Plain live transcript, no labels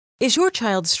Is your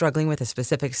child struggling with a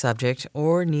specific subject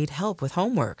or need help with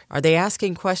homework? Are they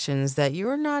asking questions that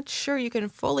you're not sure you can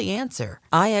fully answer?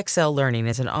 IXL Learning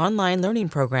is an online learning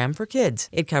program for kids.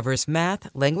 It covers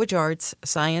math, language arts,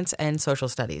 science, and social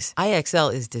studies.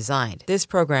 IXL is designed. This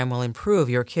program will improve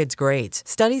your kids' grades.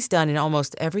 Studies done in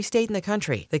almost every state in the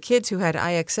country. The kids who had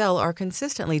IXL are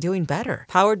consistently doing better.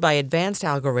 Powered by advanced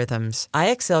algorithms,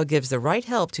 IXL gives the right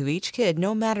help to each kid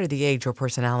no matter the age or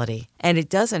personality. And it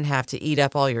doesn't have to eat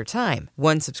up all your time.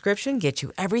 One subscription gets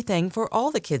you everything for all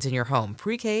the kids in your home,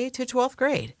 pre-K to 12th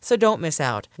grade. So don't miss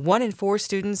out. 1 in 4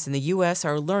 students in the U.S.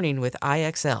 are learning with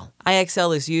IXL.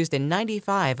 IXL is used in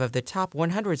 95 of the top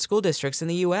 100 school districts in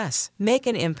the U.S. Make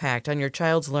an impact on your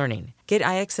child's learning. Get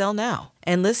IXL now.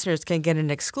 And listeners can get an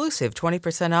exclusive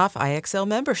 20% off IXL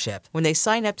membership when they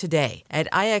sign up today at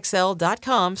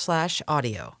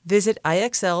IXL.com/audio. Visit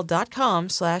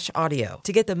IXL.com/audio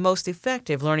to get the most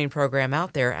effective learning program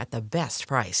out there at the best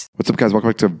price. What's up, guys? Welcome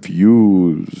back to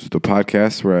Views, the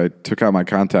podcast where I took out my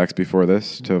contacts before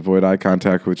this to avoid eye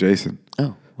contact with Jason.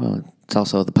 Oh, well, it's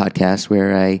also the podcast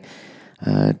where I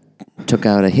took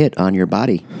out a hit on your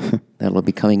body. That'll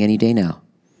be coming any day now.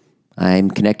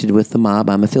 I'm connected with the mob.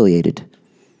 I'm affiliated.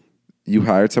 You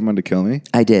hired someone to kill me?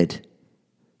 I did.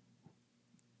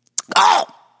 Oh!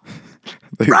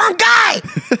 Wrong guy!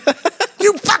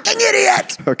 You fucking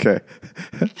idiot! Okay.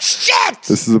 Shit!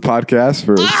 This is a podcast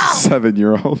for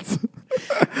 7-year-olds.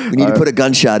 We need to put a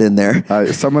gunshot in there.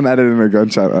 Someone edited in a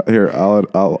gunshot. Here,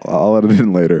 I'll edit it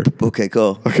in later. Okay,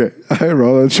 cool. Okay. All right,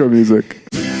 roll that show music.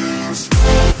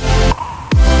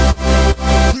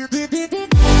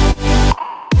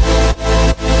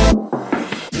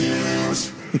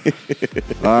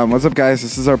 What's up, guys?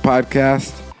 This is our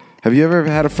podcast. Have you ever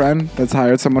had a friend that's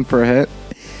hired someone for a hit?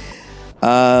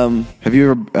 Have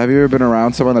you ever been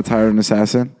around someone that's hired an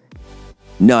assassin?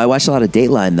 No, I watched a lot of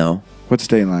Dateline, though. What's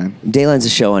Dateline? Dateline's a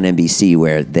show on NBC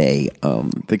where they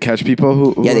catch people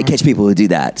who yeah, they catch people who do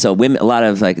that. So women, a lot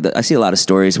of I see a lot of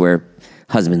stories where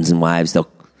husbands and wives they'll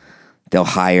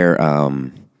hire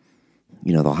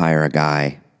they'll hire a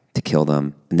guy to kill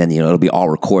them, and then it'll be all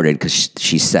recorded because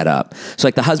she's set up. So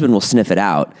like the husband will sniff it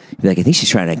out, be like, I think she's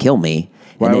trying to kill me.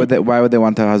 Why would they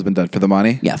want the husband dead? For the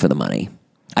money? Yeah, for the money.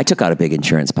 I took out a big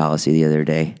insurance policy the other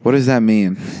day. What does that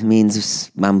mean? It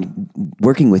means I'm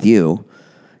working with you,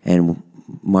 and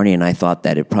Marnie and I thought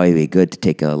that it'd probably be good to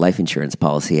take a life insurance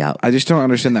policy out. I just don't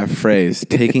understand that phrase,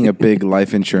 taking a big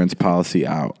life insurance policy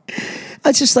out.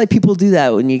 It's just like people do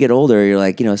that when you get older. You're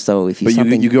like, so if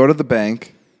you go to the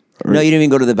bank. No, you didn't even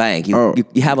go to the bank. You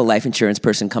have a life insurance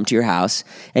person come to your house,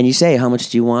 and you say, how much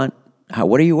do you want?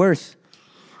 What are you worth?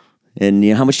 And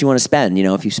how much do you want to spend?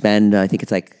 If you spend, I think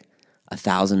it's like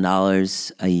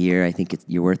 $1,000 a year. I think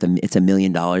you're worth it's $1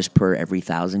 million per every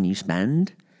 $1,000 you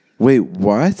spend. Wait,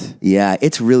 what? Yeah,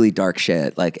 it's really dark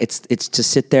shit. Like it's to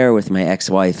sit there with my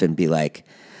ex-wife and be like,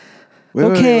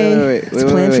 let's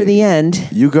plan for the end.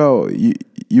 You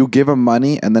give them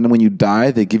money, and then when you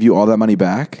die, they give you all that money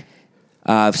back?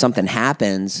 If something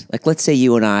happens, like let's say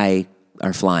you and I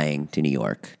are flying to New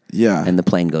York. Yeah. And the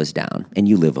plane goes down. And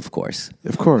you live, of course.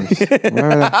 Of course.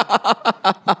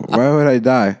 Why would I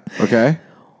die? Okay.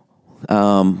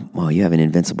 Well, you have an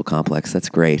invincible complex. That's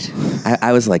great.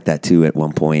 I was like that too at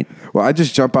one point. Well, I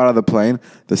just jump out of the plane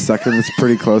the second it's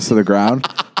pretty close to the ground.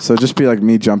 So just be like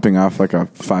me jumping off like a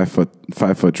 5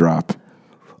 foot drop.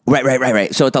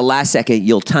 Right. So at the last second,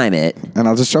 you'll time it. And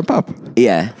I'll just jump up.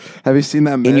 Yeah. Have you seen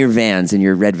that myth? In your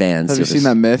red vans. Have you seen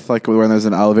that myth, like when there's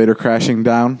an elevator crashing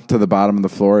down to the bottom of the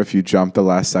floor, if you jump the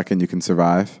last second, you can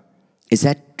survive? Is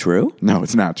that true? No,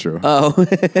 it's not true. Oh.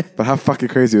 But how fucking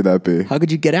crazy would that be? How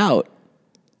could you get out?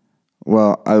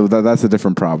 Well, that's a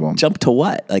different problem. Jump to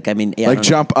what?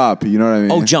 Jump up, you know what I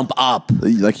mean? Oh, jump up.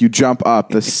 Like you jump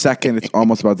up the second it's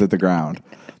almost about to hit the ground.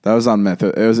 That was on Myth.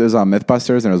 It was on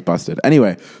Mythbusters, and it was busted.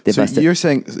 Anyway, you're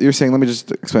saying. Let me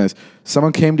just explain this.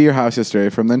 Someone came to your house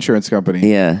yesterday from the insurance company.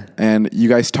 Yeah. And you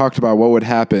guys talked about what would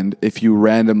happen if you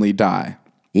randomly die.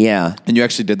 Yeah. And you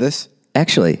actually did this?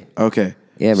 Actually. Okay.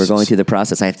 Yeah, we're going through the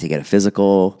process. I have to get a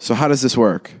physical. So how does this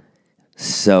work?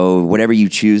 So whatever you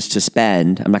choose to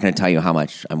spend, I'm not going to tell you how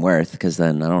much I'm worth because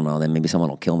then I don't know. Then maybe someone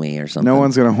will kill me or something. No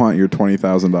one's going to want your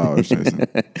 $20,000, Jason.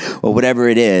 Well, whatever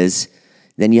it is.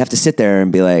 Then you have to sit there and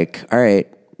be like, all right,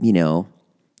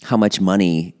 how much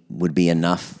money would be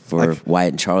enough for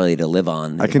Wyatt and Charlie to live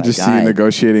on? I can just see you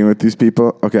negotiating with these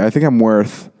people. Okay, I think I'm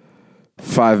worth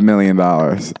 $5 million.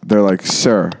 They're like,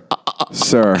 sir.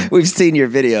 We've seen your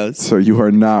videos. So you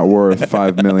are not worth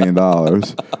 $5 million.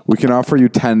 We can offer you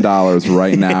 $10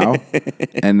 right now,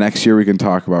 and next year we can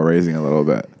talk about raising a little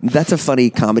bit. That's a funny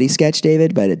comedy sketch,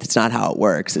 David, but it's not how it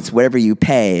works. It's whatever you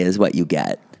pay is what you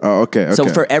get. Oh, okay. So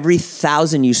for every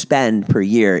 1,000 you spend per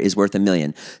year is worth $1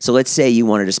 million. So let's say you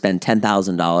wanted to spend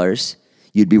 $10,000,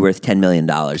 you'd be worth $10 million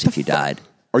if you died.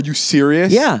 Are you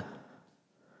serious? Yeah.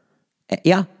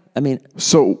 Yeah. I mean,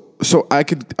 so I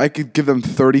could give them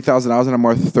 $30,000 and I'm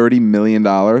worth $30 million.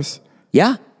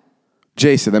 Yeah.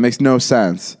 Jason, that makes no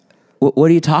sense.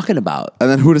 What are you talking about? And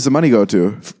then who does the money go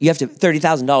to? You have to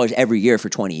 $30,000 every year for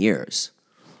 20 years.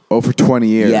 Oh, for 20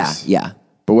 years. Yeah.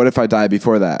 But what if I die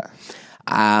before that?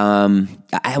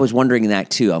 I was wondering that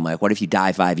too. I'm like, what if you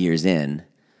die 5 years in?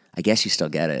 I guess you still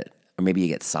get it, or maybe you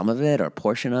get some of it or a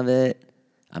portion of it.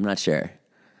 I'm not sure.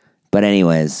 But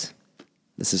anyways,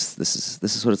 this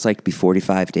is what it's like to be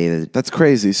 45, David. That's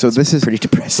crazy. So this is pretty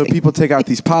depressing. So people take out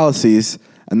these policies,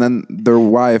 and then their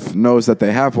wife knows that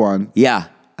they have one. Yeah.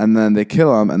 And then they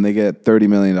kill them, and they get $30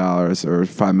 million or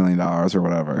 $5 million or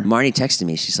whatever. Marnie texted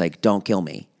me. She's like, "Don't kill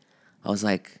me." I was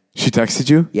like, she texted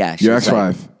you? Yeah. Your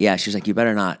ex-wife? Like, yeah. She was like, "You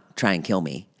better not try and kill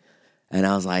me." And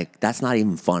I was like, "That's not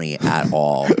even funny at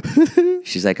all."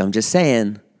 She's like, "I'm just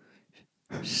saying."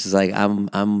 She's like, I'm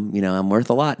worth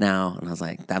a lot now. And I was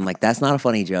like, that's not a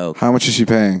funny joke. How much is she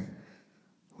paying?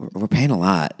 We're paying a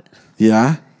lot.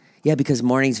 Yeah? Yeah, because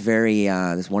Marnie's very,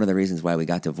 that's one of the reasons why we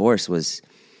got divorced was,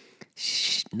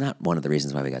 not one of the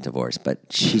reasons why we got divorced, but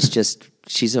she's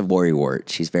a worrywart.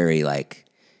 She's very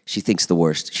she thinks the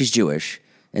worst. She's Jewish.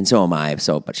 And so am I.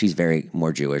 But she's very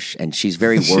more Jewish, and she's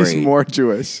very worried. She's more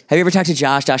Jewish. Have you ever talked to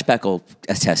Josh? Josh Beckel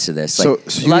attests to this. So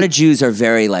a lot of Jews are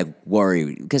very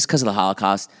worried because of the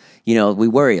Holocaust. We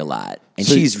worry a lot, and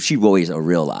she worries a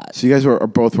real lot. So you guys are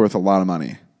both worth a lot of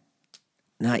money.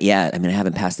 Not yet. I mean, I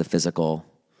haven't passed the physical.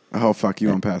 Oh fuck! You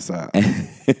won't pass that.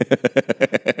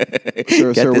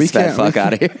 Get this fat fuck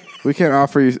out of here. We can't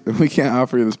offer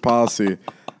you this policy.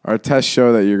 Our tests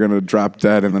show that you're going to drop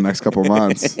dead in the next couple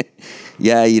months.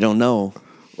 Yeah, you don't know.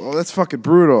 Well, that's fucking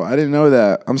brutal. I didn't know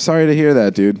that. I'm sorry to hear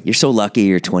that, dude. You're so lucky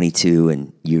you're 22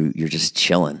 and you're just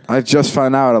chilling. I just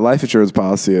found out what a life insurance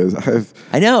policy is.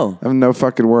 I know. I have no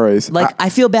fucking worries. I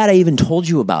feel bad I even told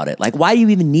you about it. Why do you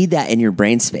even need that in your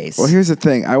brain space? Well, here's the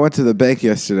thing. I went to the bank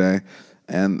yesterday,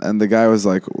 and the guy was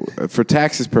like, for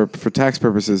tax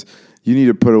purposes, you need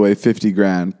to put away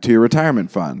 $50,000 to your retirement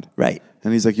fund. Right.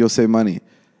 And he's like, you'll save money.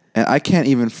 And I can't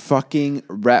even fucking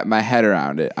wrap my head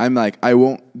around it. I'm like, I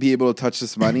won't be able to touch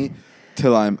this money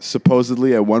till I'm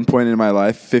supposedly at one point in my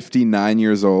life 59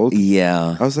 years old.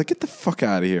 Yeah. I was like, get the fuck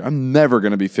out of here. I'm never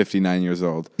going to be 59 years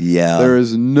old. Yeah. There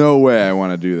is no way I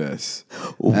want to do this.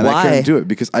 And Why? I couldn't do it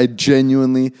because I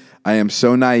am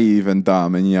so naive and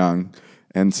dumb and young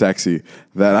and sexy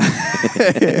that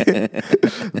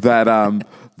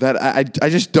I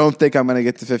just don't think I'm going to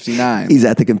get to 59. He's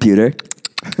at the computer.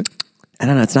 I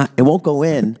don't know. It won't go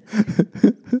in.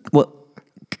 Well,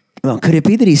 could it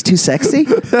be that he's too sexy?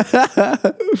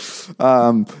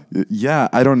 Yeah,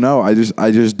 I don't know. I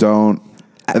just don't.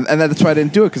 And that's why I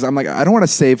didn't do it, because I'm like, I don't want to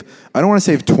save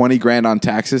 $20,000 on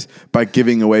taxes by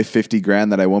giving away $50,000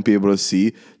 that I won't be able to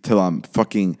see till I'm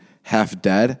fucking half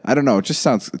dead. I don't know. It just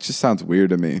sounds weird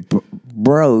to me.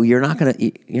 Bro, you're not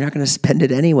gonna spend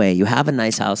it anyway. You have a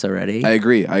nice house already. I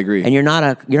agree. And you're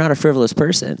not a frivolous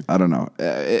person. I don't know.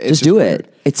 Just do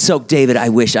it. It's so, David, I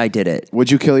wish I did it.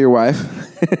 Would you kill your wife?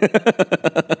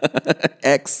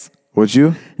 Ex. Would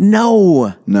you?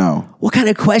 No. What kind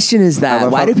of question is that?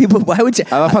 Why would you?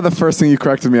 I love how the first thing you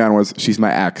corrected me on was, she's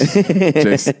my ex.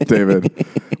 Jace, David.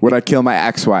 Would I kill my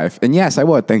ex-wife? And yes, I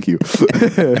would. Thank you.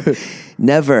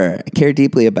 Never. I care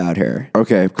deeply about her.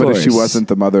 Okay, but if she wasn't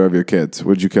the mother of your kids,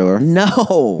 would you kill her?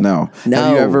 No. Have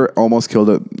you ever almost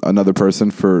killed another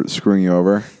person for screwing you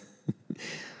over?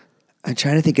 I'm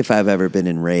trying to think if I've ever been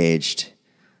enraged.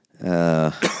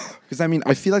 Because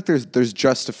I feel like there's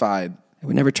justified. I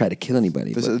would never try to kill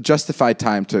anybody. There's a justified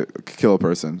time to kill a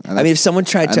person. And if someone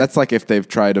tried to... that's like if they've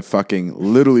tried to fucking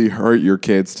literally hurt your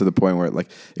kids to the point where,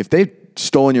 if they've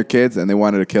stolen your kids and they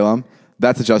wanted to kill them,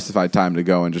 that's a justified time to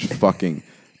go and just fucking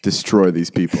destroy these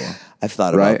people. I've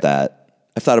thought about that.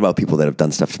 I've thought about people that have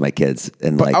done stuff to my kids.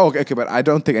 But I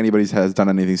don't think anybody has done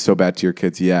anything so bad to your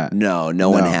kids yet. No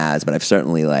one has. But I've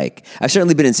certainly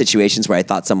been in situations where I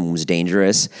thought someone was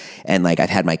dangerous, and I've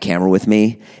had my camera with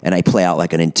me, and I play out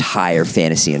an entire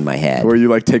fantasy in my head. Where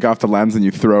you take off the lens and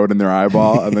you throw it in their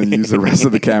eyeball, and then you use the rest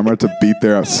of the camera to beat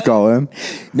their skull in.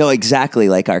 No, exactly.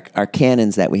 Our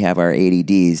Canons that we have, our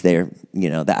 80Ds. They're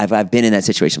I've been in that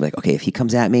situation. Okay, if he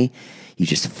comes at me, you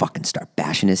just fucking start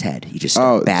bashing his head. You just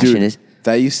start bashing his.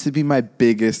 That used to be my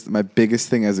biggest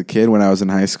thing as a kid when I was in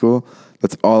high school.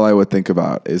 That's all I would think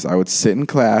about is I would sit in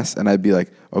class and I'd be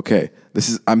like, okay,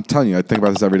 I'm telling you, I think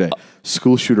about this every day.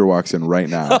 School shooter walks in right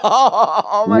now.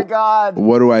 Oh my God.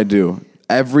 What do I do?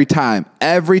 every time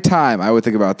I would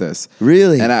think about this.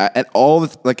 Really? And all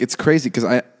the, like, it's crazy because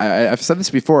I've said this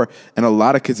before, and a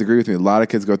lot of kids agree with me. A lot of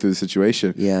kids go through the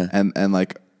situation. Yeah. And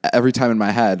like every time in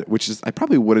my head, which is, I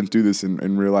probably wouldn't do this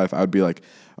in real life. I would be like,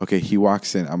 okay, he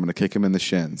walks in, I'm going to kick him in the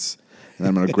shins, and then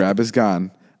I'm going to grab his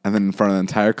gun, and then in front of the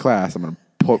entire class, I'm going to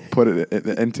put it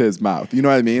into his mouth. You know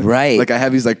what I mean? Right. Like I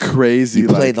have these like crazy. You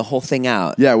play like, the whole thing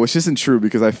out. Yeah, which isn't true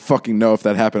because I fucking know if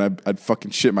that happened, I'd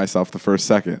fucking shit myself the first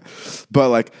second. But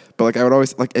like I would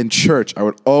always, like in church,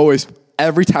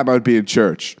 every time I would be in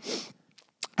church,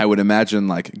 I would imagine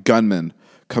like gunmen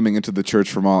coming into the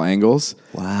church from all angles.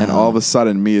 Wow. And all of a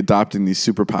sudden me adopting these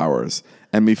superpowers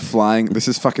and me flying, this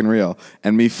is fucking real,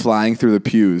 and me flying through the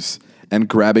pews and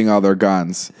grabbing all their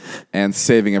guns and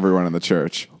saving everyone in the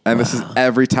church. And this is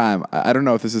every time. I don't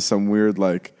know if this is some weird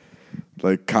like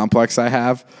complex I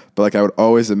have, but like I would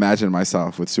always imagine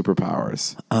myself with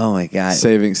superpowers. Oh my God.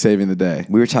 Saving the day.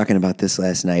 We were talking about this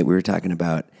last night. We were talking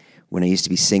about when I used to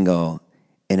be single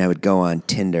and I would go on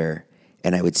Tinder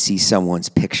and I would see someone's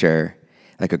picture,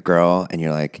 like a girl, and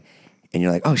you're like,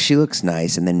 oh, she looks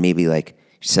nice. And then maybe like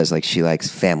she says like she likes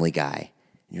Family Guy.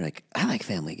 And you're like, I like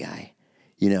Family Guy,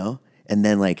 you know? And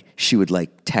then like she would like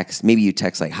text, maybe you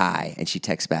text like hi, and she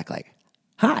texts back like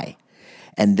hi.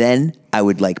 And then I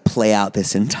would like play out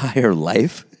this entire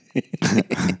life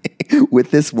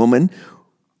with this woman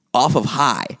off of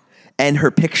hi and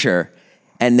her picture,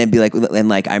 and then be like, and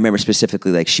like I remember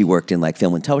specifically like she worked in like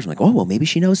film and television. I'm like, oh well, maybe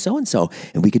she knows so and so,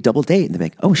 and we could double date. And they're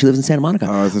like, oh, she lives in Santa Monica.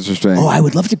 Oh, that's interesting. Oh, I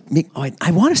would love to make. Oh,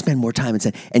 I want to spend more time in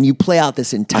Santa. And you play out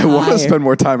this entire. I want to spend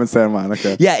more time in Santa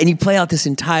Monica. Yeah, and you play out this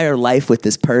entire life with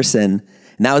this person,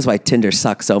 and that was why Tinder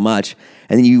sucks so much.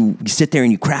 And then you sit there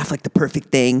and you craft like the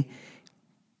perfect thing.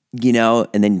 You know,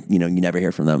 and then you never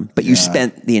hear from them. But you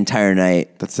spent the entire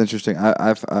night. That's interesting.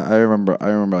 I remember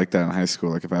like that in high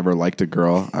school. Like if I ever liked a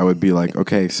girl, I would be like,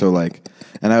 okay, so like,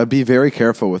 and I would be very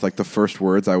careful with like the first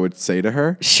words I would say to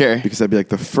her. Sure. Because I'd be like,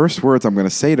 the first words I'm going to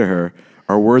say to her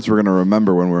are words we're going to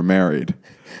remember when we're married.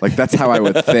 Like that's how I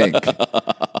would think.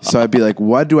 So I'd be like,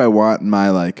 what do I want my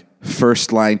like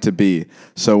first line to be?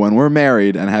 So when we're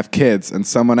married and have kids, and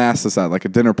someone asks us at like a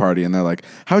dinner party, and they're like,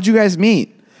 how'd you guys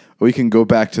meet? We can go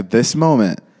back to this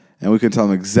moment and we can tell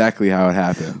them exactly how it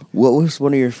happened. What was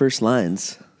one of your first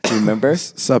lines? Do you remember?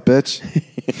 Sup, bitch?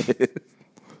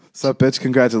 Sup, bitch?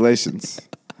 Congratulations.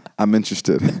 I'm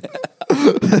interested.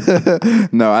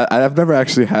 No, I've never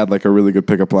actually had like a really good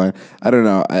pickup line. I don't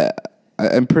know.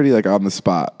 I'm pretty like on the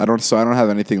spot. I don't have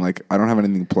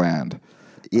anything planned.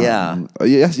 Yeah.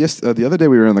 Yes. The other day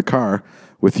we were in the car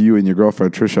with you and your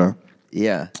girlfriend Trisha.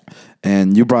 Yeah.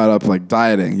 And you brought up like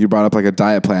dieting. You brought up like a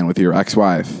diet plan with your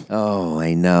ex-wife. Oh,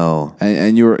 I know.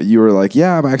 And you were like,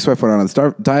 yeah, my ex-wife went on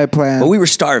a diet plan. But we were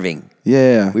starving.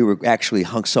 Yeah. We were actually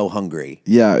so hungry.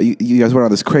 Yeah, you guys went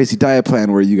on this crazy diet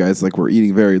plan where you guys like were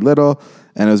eating very little,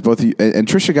 and it was both of you. And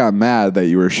Trisha got mad that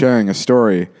you were sharing a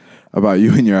story about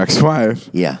you and your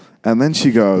ex-wife. Yeah. And then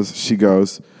she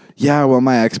goes, yeah, well,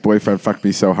 my ex-boyfriend fucked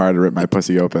me so hard it ripped my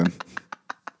pussy open.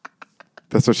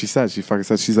 That's what she said. She fucking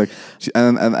said, she's like,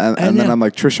 and then I'm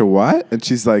like, Trisha, what? And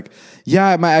she's like,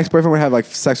 yeah, my ex-boyfriend would have like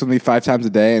sex with me 5 times a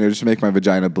day, and it would just make my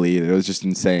vagina bleed. It was just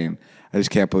insane. I just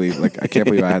can't believe,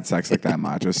 I had sex like that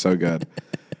much. It was so good.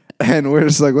 And we're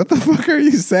just like, what the fuck are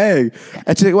you saying?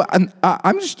 And she's like, well,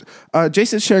 I'm just,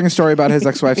 Jason's sharing a story about his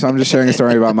ex-wife, so I'm just sharing a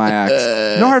story about my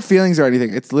ex. No hard feelings or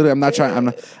anything. It's literally,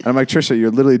 and I'm like, Trisha, you're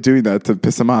literally doing that to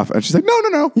piss him off. And she's like,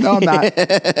 no, I'm not.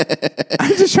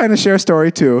 I'm just trying to share a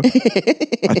story too.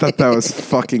 I thought that was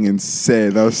fucking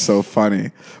insane. That was so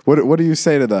funny. What do you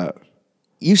say to that?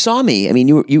 You saw me. I mean,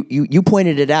 you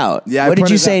pointed it out. Yeah. What did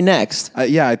you say next?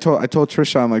 I told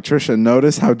Trisha, I'm like, Trisha,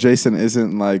 notice how Jason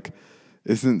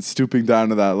isn't stooping down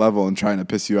to that level and trying to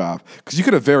piss you off. Because you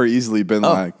could have very easily been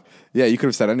like, yeah, you could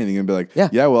have said anything and be like,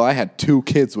 yeah, well, I had 2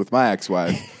 kids with my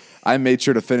ex-wife. I made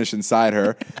sure to finish inside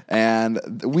her, and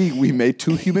we made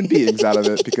 2 human beings out of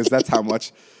it because that's how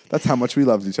much we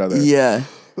loved each other. Yeah.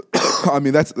 I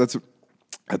mean, that's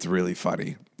really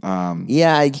funny.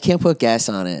 Yeah, you can't put gas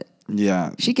on it.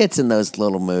 Yeah. She gets in those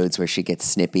little moods where she gets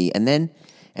snippy, and then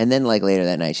like later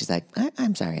that night, she's like,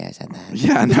 I'm sorry I said that.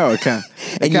 Yeah, no, it can't.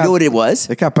 And you know what it was?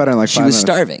 It got better in like 5 minutes. She was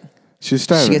starving. She was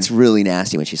starving. She gets really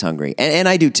nasty when she's hungry. And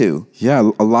I do too. Yeah,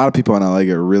 a lot of people in LA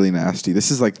get really nasty. This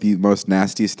is like the most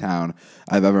nastiest town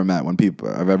I've ever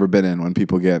been in when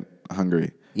people get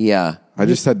hungry. Yeah. I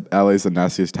just said LA's the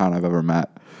nastiest town I've ever met.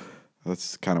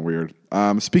 That's kind of weird.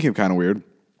 Speaking of kind of weird,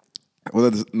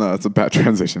 that's a bad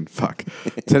transition. Fuck.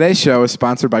 Today's show is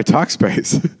sponsored by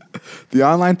Talkspace. the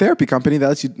online therapy company that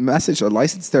lets you message a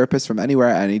licensed therapist from anywhere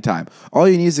at any time. All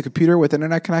you need is a computer with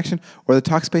internet connection or the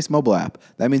Talkspace mobile app.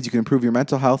 That means you can improve your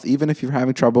mental health even if you're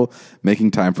having trouble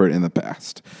making time for it in the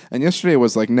past. And yesterday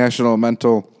was like National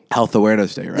Mental Health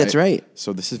Awareness Day, right? That's right.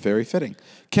 So this is very fitting.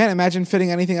 Can't imagine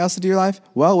fitting anything else into your life?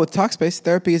 Well, with Talkspace,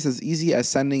 therapy is as easy as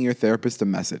sending your therapist a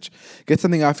message. Get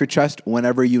something off your chest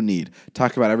whenever you need.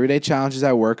 Talk about everyday challenges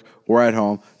at work or at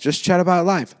home. Just chat about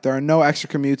life. There are no extra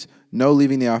commutes, no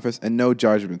leaving the office, and no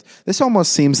judgments. This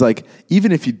almost seems like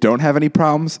even if you don't have any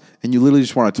problems and you literally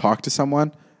just want to talk to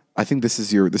someone, I think this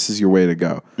is your way to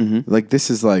go. Mm-hmm. Like this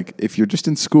is like if you're just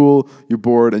in school, you're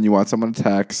bored, and you want someone to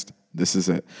text. This is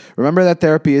it. Remember that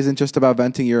therapy isn't just about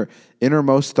venting your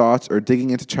innermost thoughts or digging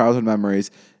into childhood memories.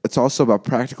 It's also about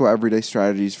practical everyday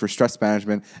strategies for stress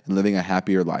management and living a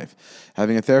happier life.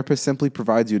 Having a therapist simply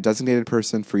provides you a designated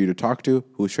person for you to talk to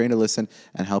who is trained to listen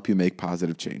and help you make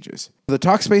positive changes. The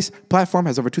Talkspace platform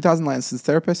has over 2,000 licensed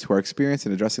therapists who are experienced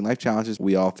in addressing life challenges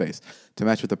we all face. To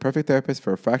match with the perfect therapist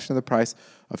for a fraction of the price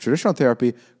of traditional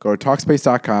therapy, go to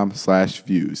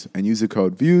Talkspace.com/views and use the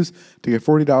code VIEWS to get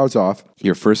 $40 off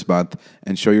your first month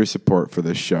and show your support for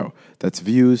this show. That's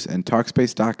VIEWS and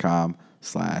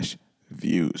Talkspace.com/views.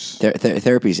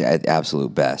 Therapy's at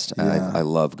absolute best. Yeah. I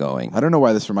love going. I don't know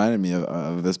why this reminded me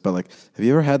of this, but like, have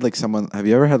you ever had like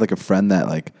a friend that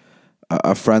like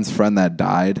a friend's friend that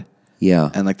died? Yeah.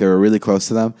 And like they were really close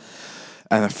to them,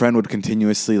 and the friend would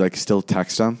continuously like still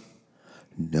text them?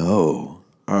 No.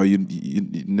 Oh, you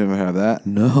never have that?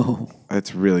 No.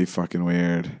 It's really fucking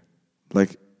weird.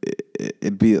 Like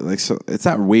it'd be like, so it's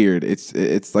not weird.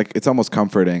 It's like it's almost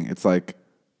comforting. It's like.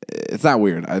 It's not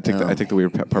weird. I take the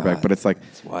weird part back, but it's like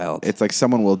it's wild. It's like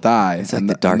someone will die. It's like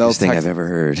the darkest thing I've ever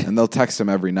heard. And they'll text them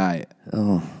every night.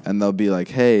 Oh, and they'll be like,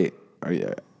 "Hey,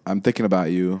 I'm thinking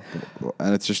about you,"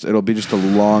 and it'll be just a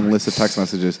long list of text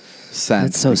messages sent.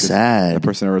 That's so sad. The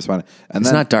person never responded. And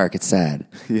it's not dark. It's sad.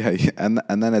 Yeah, and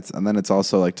then it's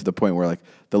also like to the point where like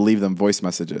they'll leave them voice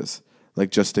messages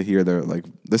like just to hear their like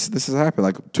this has happened.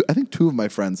 Like I think 2 of my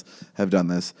friends have done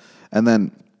this, and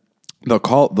then. They'll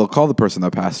call the person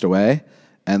that passed away,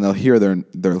 and they'll hear their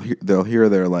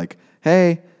like,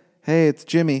 hey, it's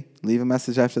Jimmy. Leave a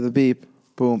message after the beep.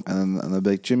 Boom, and they'll be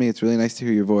like, Jimmy, it's really nice to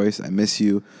hear your voice. I miss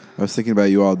you. I was thinking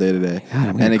about you all day today.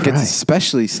 God, and it gets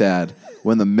especially sad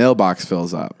when the mailbox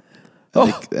fills up,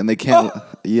 and they can't. Oh.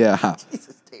 Yeah,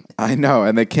 I know,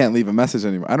 and they can't leave a message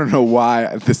anymore. I don't know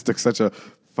why this took such a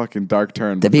fucking dark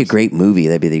turn. That'd be a great movie.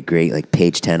 That'd be the great like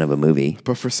page 10 of a movie.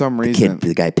 But for some reason,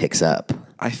 the guy picks up.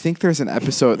 I think there's an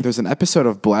episode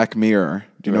of Black Mirror.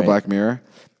 Do you know Black Mirror?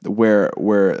 Where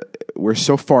we're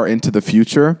so far into the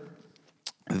future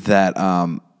that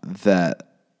that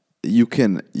you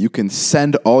can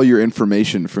send all your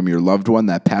information from your loved one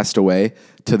that passed away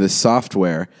to this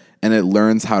software, and it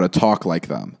learns how to talk like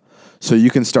them. So you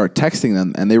can start texting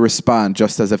them, and they respond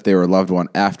just as if they were a loved one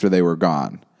after they were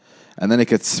gone. And then it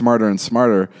gets smarter and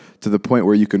smarter to the point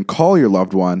where you can call your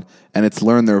loved one and it's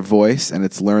learned their voice and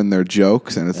it's learned their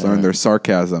jokes and it's learned their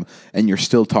sarcasm, and you're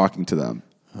still talking to them.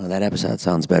 Oh, that episode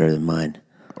sounds better than mine.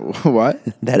 What?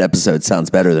 That episode sounds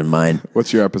better than mine.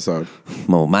 What's your episode?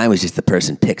 Well, mine was just the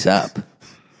person picks up.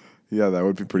 Yeah, that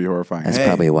would be pretty horrifying. That's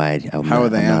probably why how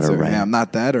would they answer? Hey, I'm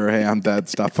not dead, or hey, I'm dead.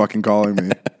 Stop fucking calling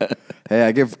me.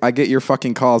 Hey, I get your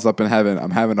fucking calls up in heaven.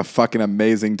 I'm having a fucking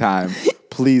amazing time.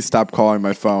 Please stop calling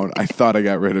my phone. I thought I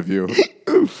got rid of you.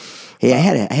 Hey, I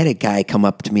had a guy come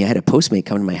up to me. I had a Postmate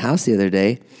come to my house the other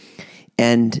day,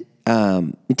 and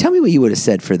tell me what you would have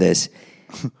said for this.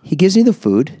 He gives me the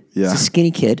food. Yeah. He's a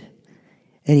skinny kid,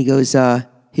 and he goes,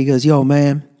 yo,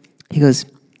 man. He goes,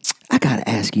 I gotta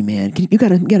ask you, man. You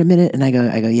got a minute? And I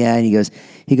go, yeah. And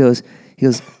he goes,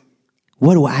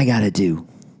 what do I gotta do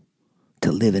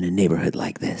to live in a neighborhood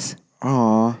like this?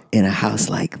 Aw. In a house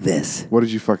like this. What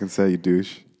did you fucking say, you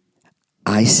douche?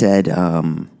 I said,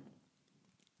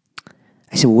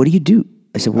 what do you do?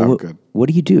 I said, well, what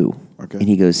do you do? Okay. And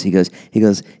he goes,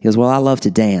 well, I love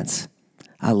to dance.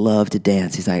 I love to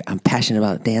dance. He's like, I'm passionate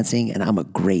about dancing, and I'm a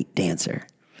great dancer.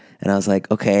 And I was like,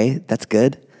 okay, that's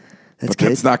good. But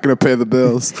that's not going to pay the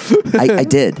bills. I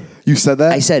did. You said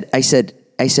that? I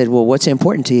said, well, what's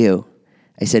important to you?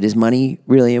 I said, is money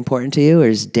really important to you, or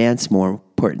is dance more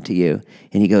important to you?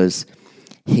 And he goes,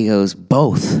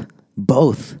 both.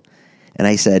 And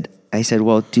I said,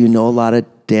 well, do you know a lot of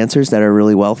dancers that are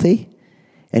really wealthy?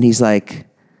 And he's like,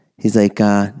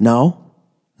 no.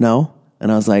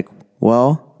 And I was like,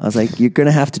 you're going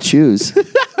to have to choose.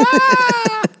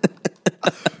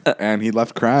 And he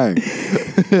left crying.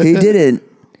 He didn't.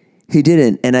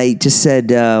 And I just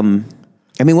said,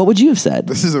 what would you have said?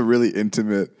 This is a really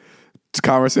intimate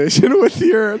conversation with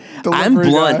your delivery I'm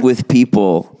blunt guy? with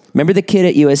people. Remember the kid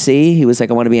at USC? He was like,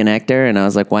 I want to be an actor. And I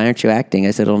was like, why aren't you acting?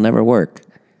 I said, it'll never work.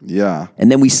 Yeah.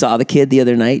 And then we saw the kid the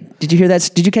other night. Did you hear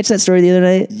that? Did you catch that story the other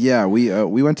night? Yeah, we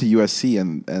went to USC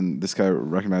and this guy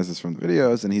recognized us from the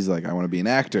videos and he's like, I want to be an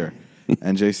actor.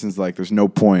 And Jason's like, there's no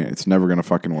point. It's never going to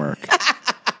fucking work.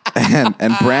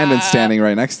 and Brandon's standing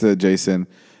right next to Jason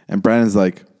and Brandon's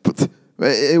like,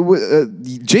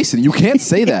 Jason, you can't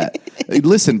say that.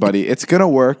 Listen, buddy, it's going to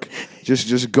work.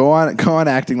 Just go on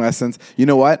acting lessons. You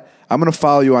know what? I'm going to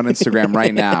follow you on Instagram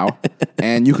right now,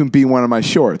 and you can be one of my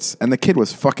shorts. And the kid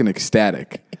was fucking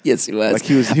ecstatic. Yes, he was. Like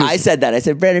he was. I said that. I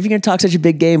said, Brandon, if you're going to talk such a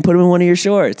big game, put him in one of your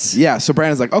shorts. Yeah, so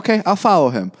Brandon's like, okay, I'll follow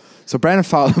him. So Brandon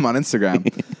followed him on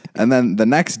Instagram. And then the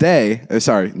next day,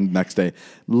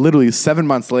 literally 7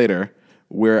 months later,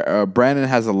 where Brandon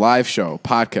has a live show,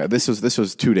 podcast. This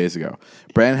was 2 days ago.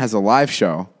 Brandon has a live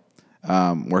show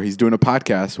where he's doing a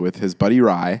podcast with his buddy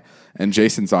Rye, and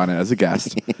Jason's on it as a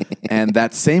guest. And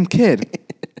that same kid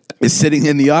is sitting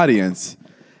in the audience,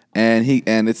 and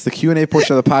it's the Q&A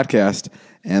portion of the podcast,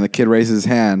 and the kid raises his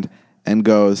hand and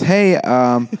goes, hey,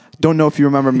 don't know if you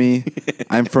remember me.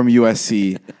 I'm from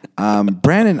USC.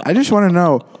 Brandon, I just want to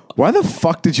know, why the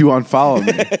fuck did you unfollow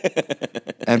me?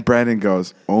 And Brandon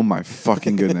goes, oh my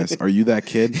fucking goodness. Are you that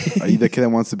kid? Are you the kid that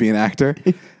wants to be an actor?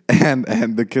 And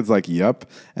the kid's like, yep.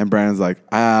 And Brandon's like,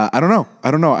 I don't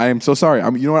know. I am so sorry.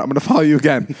 You know what? I'm going to follow you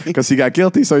again because he got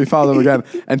guilty. So he followed him again.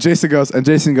 And Jason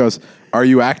goes, are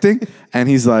you acting? And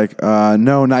he's like,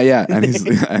 no, not yet.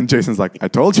 And Jason's like, I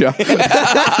told you.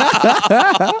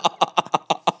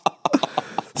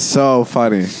 So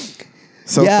funny.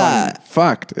 So funny.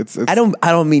 Fucked. It's I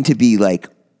don't mean to be like,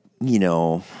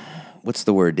 what's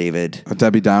the word, David? A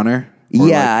Debbie Downer?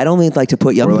 I don't mean like to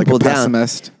put young people down. Or like a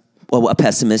pessimist. Well, a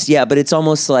pessimist, yeah, but it's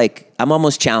almost like I'm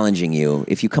almost challenging you.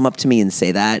 If you come up to me and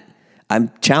say that, I'm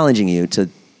challenging you to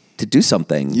do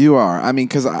something. You are. I mean,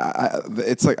 because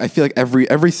it's like I feel like every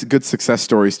good success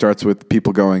story starts with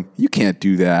people going, "You can't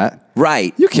do that."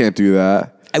 Right. You can't do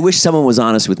that. I wish someone was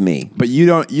honest with me. But you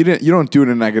don't do it in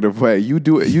a negative way. You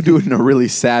do it in a really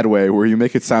sad way where you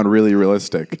make it sound really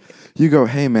realistic. You go,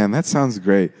 "Hey man, that sounds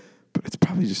great, but it's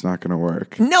probably just not going to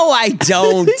work." No, I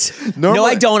don't. No,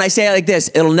 I don't. I say it like this.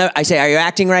 I say, "Are you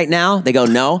acting right now?" They go,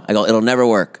 "No." I go, "It'll never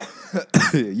work."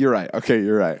 You're right. Okay,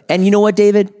 you're right. And you know what,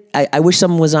 David? I wish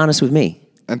someone was honest with me.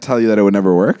 And tell you that it would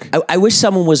never work? I wish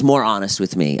someone was more honest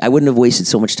with me. I wouldn't have wasted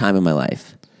so much time in my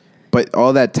life. But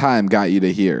all that time got you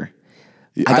to here.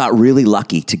 I got really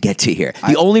lucky to get to here.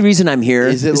 The only reason I'm here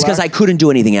is because I couldn't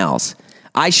do anything else.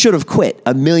 I should have quit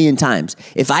 1,000,000 times.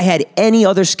 If I had any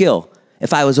other skill,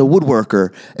 if I was a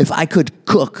woodworker, if I could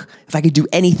cook, if I could do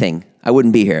anything, I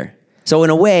wouldn't be here. So in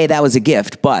a way, that was a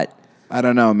gift, but I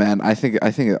don't know, man. I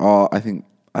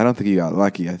don't think you got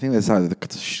lucky. I think that's how the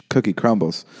cookie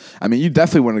crumbles. I mean, you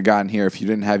definitely wouldn't have gotten here if you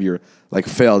didn't have your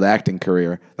failed acting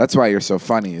career. That's why you're so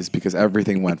funny, is because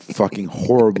everything went fucking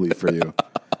horribly for you.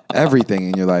 Everything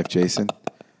in your life, Jason.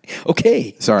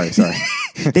 Okay. Sorry.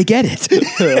 They get it.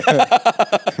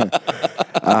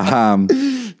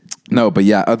 No, but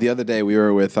yeah. The other day we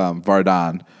were with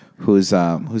Vardan, who's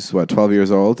what, 12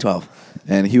 years old? 12.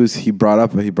 And he brought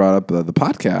up the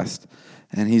podcast,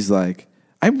 and he's like,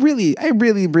 I really,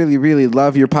 really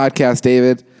love your podcast,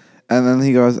 David. And then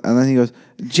he goes,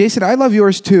 Jason, I love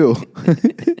yours too.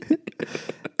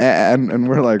 and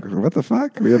we're like, what the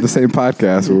fuck? We have the same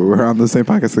podcast. We're on the same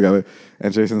podcast together.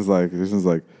 And Jason's like,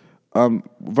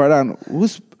 Vardan,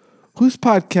 whose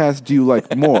podcast do you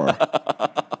like more?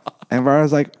 And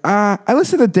Vardan's like, I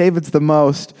listen to David's the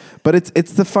most, but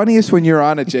it's the funniest when you're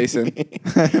on it, Jason.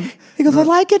 He goes, I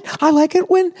like it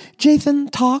when Jason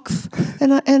talks,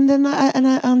 and then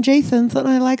on Jason's, and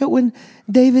I like it when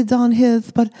David's on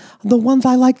his. But the ones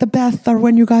I like the best are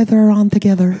when you guys are on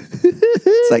together.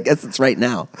 So I guess it's right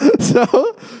now.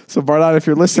 So Vardan, if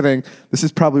you're listening, this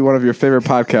is probably one of your favorite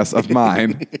podcasts of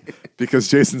mine because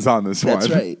Jason's on this one. That's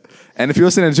right. And if you're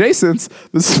listening to Jason's,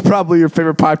 this is probably your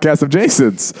favorite podcast of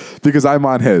Jason's because I'm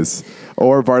on his.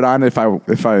 Or Vardan, if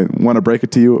I want to break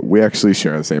it to you, we actually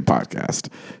share the same podcast.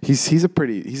 He's a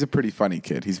pretty funny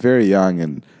kid. He's very young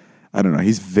and I don't know.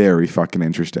 He's very fucking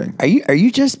interesting. Are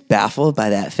you just baffled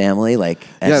by that family?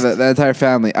 The entire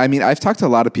family. I mean, I've talked to a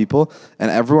lot of people, and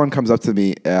everyone comes up to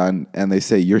me and they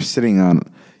say, "You're sitting on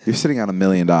 $1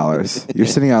 million. You're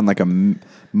sitting on like a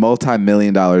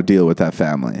multi-million-dollar deal with that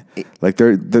family." Like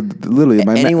they're literally.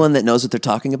 Anyone that knows what they're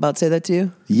talking about say that to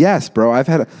you? Yes, bro. I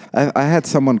had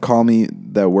someone call me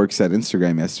that works at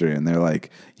Instagram yesterday, and they're like,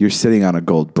 "You're sitting on a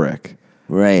gold brick."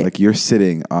 Right. Like you're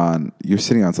sitting on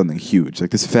something huge.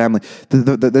 Like this family,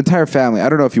 the entire family. I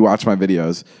don't know if you watch my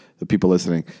videos, the people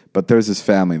listening, but there's this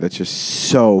family that's just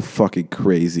so fucking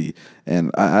crazy.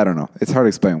 And I don't know. It's hard to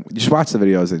explain. You should watch the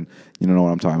videos and you don't know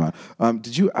what I'm talking about.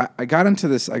 I got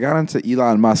into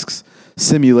Elon Musk's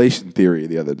simulation theory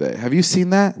the other day. Have you seen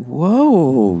that?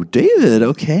 Whoa, David.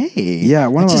 Okay. Yeah.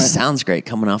 It just sounds great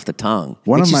coming off the tongue.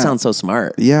 Makes you sound so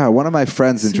smart. Yeah. One of my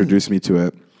friends introduced me to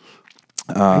it.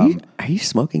 Are you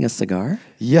smoking a cigar?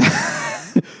 Yeah.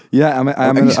 Yeah,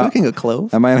 are you smoking a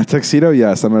clove? Am I in a tuxedo?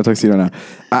 Yes, I'm in a tuxedo now.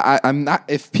 I'm not.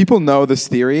 If people know this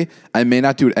theory, I may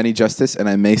not do it any justice, and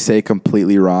I may say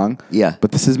completely wrong. Yeah.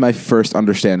 But this is my first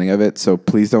understanding of it, so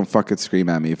please don't fucking scream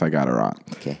at me if I got it wrong.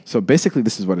 Okay. So basically,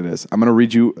 this is what it is. I'm going to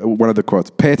read you one of the quotes.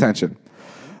 Pay attention.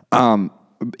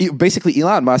 Basically,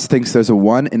 Elon Musk thinks there's a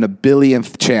 1 in a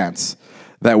billionth chance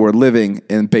that we're living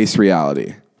in base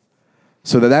reality.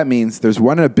 So that means there's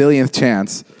 1 in a billionth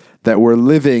chance that we're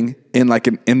living in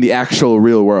in the actual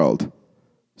real world.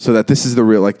 So that this is the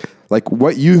real, like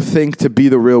what you think to be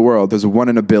the real world, there's a 1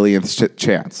 in a billionth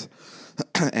chance.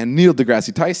 And Neil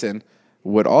deGrasse Tyson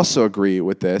would also agree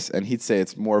with this, and he'd say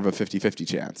it's more of a 50-50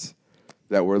 chance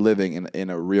that we're living in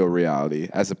a real reality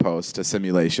as opposed to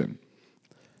simulation.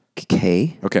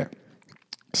 Okay.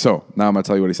 So now I'm going to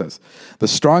tell you what he says. The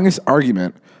strongest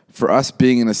argument for us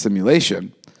being in a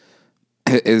simulation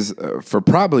is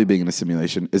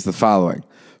the following.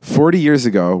 40 years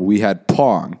ago, we had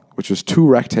Pong, which was 2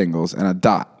 rectangles and a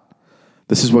dot.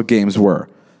 This is what games were.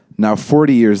 Now,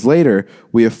 40 years later,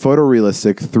 we have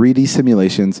photorealistic 3D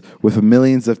simulations with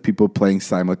millions of people playing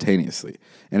simultaneously.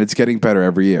 And it's getting better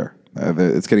every year.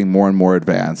 It's getting more and more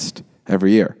advanced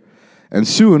every year. And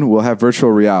soon, we'll have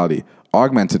virtual reality,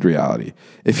 augmented reality.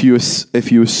 If you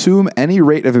assume any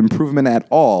rate of improvement at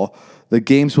all, the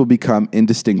games will become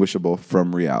indistinguishable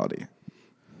from reality.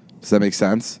 Does that make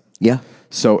sense? Yeah.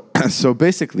 So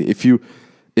basically, if you,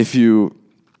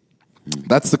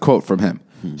 that's the quote from him.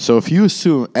 So if you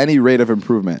assume any rate of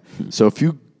improvement, so if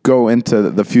you go into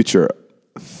the future,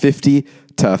 50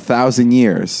 to 1,000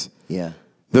 years, yeah,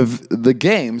 the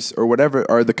games or whatever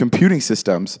are the computing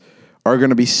systems are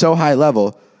going to be so high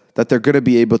level that they're going to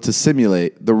be able to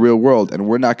simulate the real world, and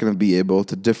we're not going to be able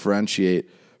to differentiate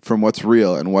from what's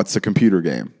real and what's a computer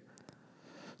game.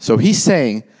 So he's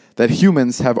saying that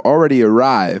humans have already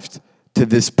arrived to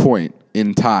this point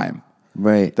in time.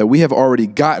 Right. That we have already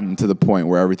gotten to the point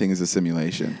where everything is a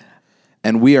simulation.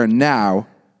 And we are now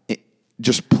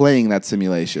just playing that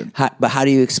simulation. But how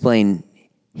do you explain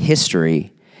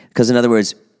history? Because in other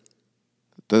words...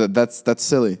 That's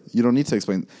silly. You don't need to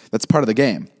explain. That's part of the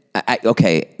game.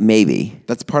 Okay, maybe.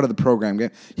 That's part of the program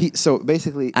game. So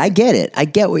basically... I get it. I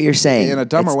get what you're saying. In a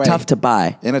dumber way... It's tough to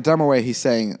buy. In a dumber way, he's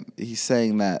saying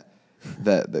that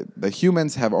the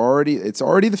humans have already... It's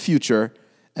already the future,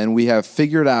 and we have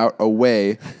figured out a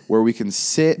way where we can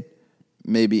sit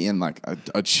maybe in like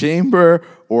a chamber,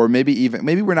 or maybe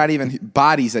we're not even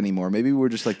bodies anymore. Maybe we're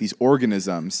just like these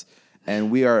organisms,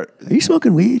 and we are... Are you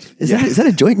smoking weed? Is that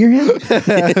a joint in your hand?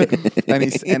 and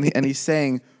he's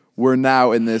saying... We're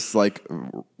now in this like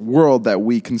world that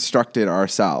we constructed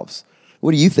ourselves.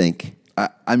 What do you think?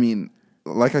 I mean,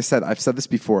 like I said, I've said this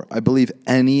before. I believe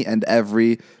any and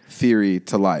every theory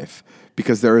to life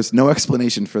because there is no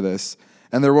explanation for this,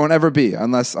 and there won't ever be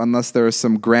unless there is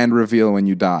some grand reveal when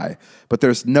you die. But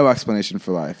there's no explanation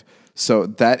for life. So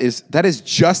that is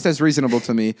just as reasonable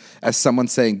to me as someone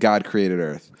saying God created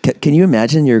Earth. Can you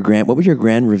imagine what would your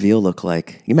grand reveal look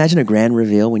like? You imagine a grand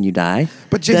reveal when you die?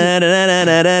 But think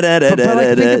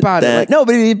about it. No,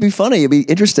 but it'd be funny. It'd be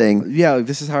interesting. Yeah,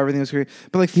 this is how everything was created.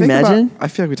 But like, imagine? I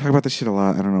feel like we talk about this shit a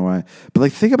lot. I don't know why. But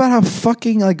like, think about how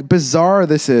fucking like bizarre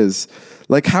this is.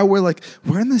 Like how we're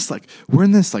in this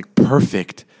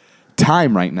perfect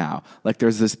time right now. Like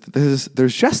there's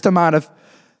just amount of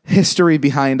history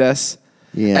behind us.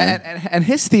 Yeah. And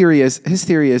his theory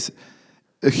is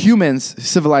humans,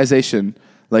 civilization,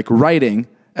 like writing,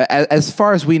 as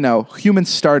far as we know, humans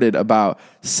started about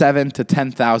 7,000 to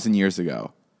 10,000 years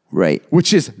ago. Right.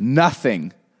 Which is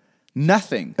nothing.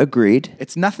 Nothing. Agreed.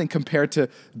 It's nothing compared to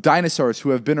dinosaurs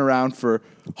who have been around for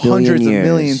hundreds of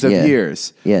millions of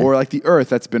years. Yeah. Or like the Earth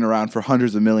that's been around for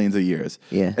hundreds of millions of years.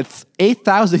 Yeah. It's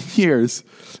 8,000 years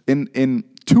in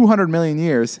 200 million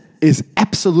years is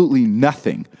absolutely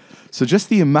nothing. So just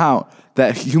the amount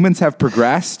that humans have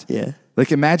progressed. Yeah.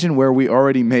 Like imagine where we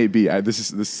already may be.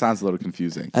 This sounds a little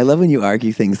confusing. I love when you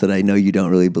argue things that I know you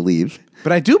don't really believe.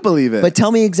 But I do believe it. But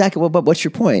tell me exactly what's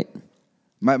your point?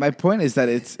 My point is that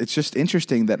it's just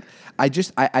interesting that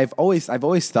I've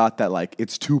always thought that like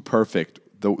it's too perfect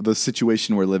the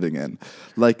situation we're living in.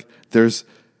 Like there's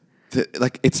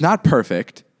like it's not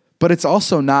perfect, but it's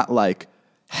also not like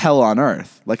hell on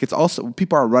earth. Like it's also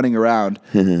people are running around,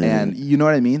 and you know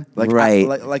what I mean. Like right.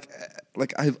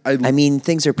 I mean,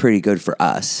 things are pretty good for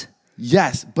us.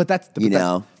 Yes, but that's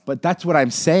but that's what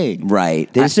I'm saying.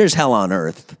 Right. There's hell on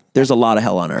earth. There's a lot of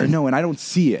hell on earth. I know, and I don't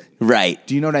see it. Right.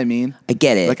 Do you know what I mean? I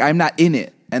get it. Like I'm not in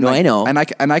it. And no, like, I know. And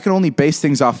I can only base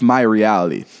things off my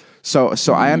reality. So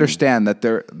I understand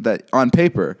that on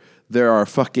paper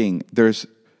there's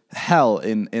hell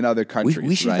in other countries.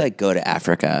 We should right? like go to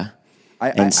Africa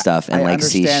and stuff and like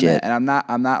see shit. That, and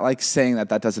I'm not like saying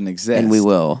that doesn't exist. And we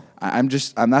will. I'm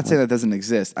not saying that doesn't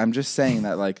exist. I'm just saying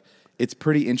that like it's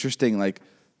pretty interesting like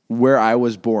where I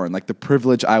was born, like the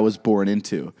privilege I was born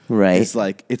into. Right. It's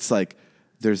like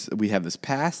we have this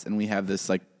past and we have this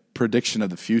like prediction of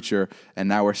the future, and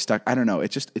now we're stuck. I don't know.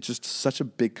 It's just such a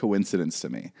big coincidence to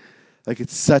me. Like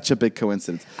it's such a big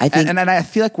coincidence. I think, and I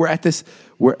feel like we're at this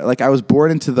where like I was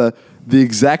born into the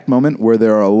exact moment where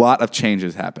there are a lot of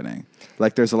changes happening.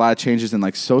 Like there's a lot of changes in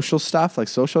like social stuff, like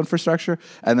social infrastructure,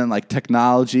 and then like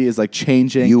technology is like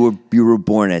changing. You were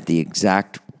born at the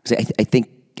exact. I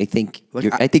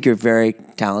think you're very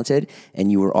talented,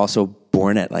 and you were also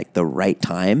born at like the right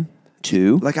time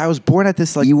too. Like I was born at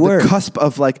this like the cusp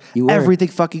of like everything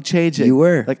fucking changing. You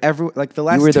were like the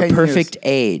last. You were the 10 perfect years,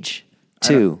 age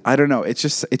too. I don't know. It's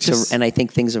just. And I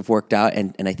think things have worked out,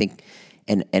 and I think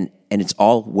and it's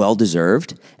all well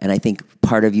deserved. And I think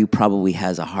part of you probably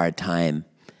has a hard time,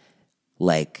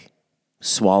 like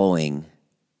swallowing.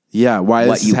 Yeah, why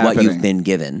what is what you've been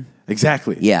given.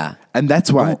 Exactly. Yeah, and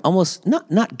that's why almost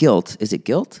not guilt. Is it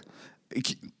guilt?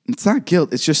 It's not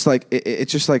guilt. It's just like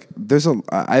it's just like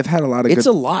I've had a lot of. It's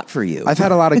a lot for you. I've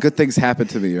had a lot of good things happen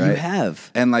to me, right? You have,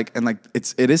 and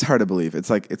it is hard to believe. It's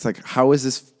like how is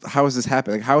this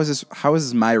happening? Like how is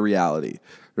this my reality,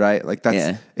 right? Like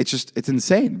that's it's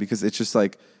insane because it's just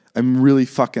like I'm really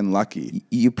fucking lucky.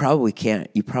 You probably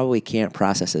can't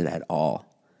process it at all.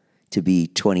 To be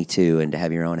 22 and to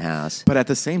have your own house, but at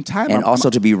the same time, and also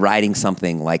to be writing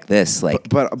something like this, like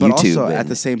but YouTube also at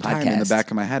the same time, in the back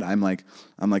of my head, I'm like,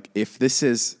 if this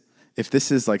is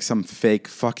like some fake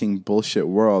fucking bullshit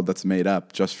world that's made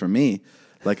up just for me,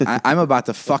 like I'm about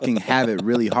to fucking have it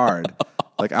really hard.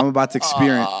 Like I'm about to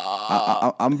experience,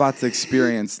 I'm about to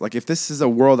experience. Like if this is a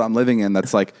world I'm living in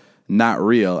that's like not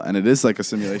real and it is like a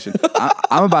simulation,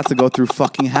 I'm about to go through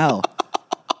fucking hell.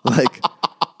 Like.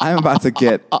 I'm about to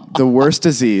get the worst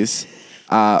disease.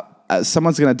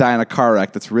 Someone's going to die in a car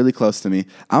wreck that's really close to me.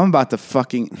 I'm about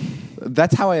to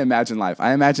that's how I imagine life.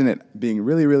 I imagine it being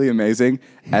really, really amazing.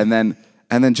 And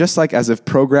then just like as if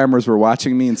programmers were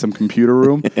watching me in some computer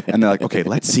room and they're like, okay,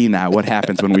 let's see now what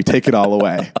happens when we take it all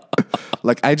away.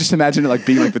 Like, I just imagine it like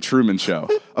being like the Truman Show.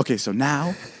 Okay, so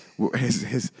now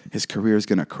his career is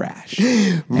going to crash.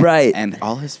 Right. And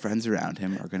all his friends around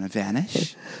him are going to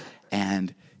vanish.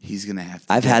 And he's going to have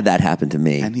to... I've had that happen to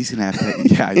me. And he's going to have to...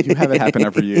 Yeah, you have it happen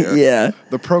every year. Yeah.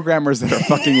 The programmers that are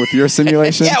fucking with your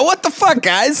simulation... Yeah, what the fuck,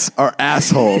 guys? ...are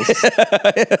assholes.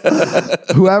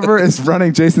 Whoever is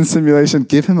running Jason's simulation,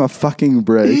 give him a fucking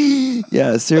break.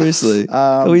 Yeah, seriously.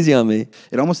 Go easy on me.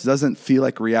 It almost doesn't feel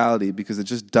like reality because it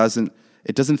just doesn't...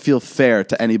 It doesn't feel fair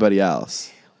to anybody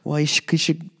else. Well, you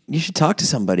should talk to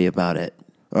somebody about it.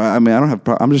 I mean, I don't have.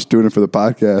 I'm just doing it for the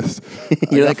podcast.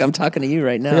 You're like, I'm talking to you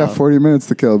right now. I got 40 minutes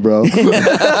to kill, bro.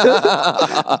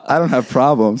 I don't have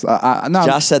problems. No.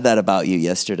 Josh said that about you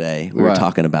yesterday. We were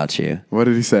talking about you. What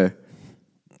did he say?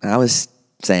 I was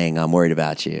saying I'm worried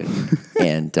about you,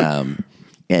 and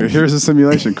here's a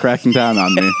simulation cracking down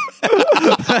on me.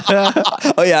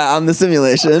 Oh yeah, I'm the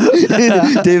simulation.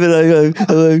 David,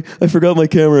 I forgot my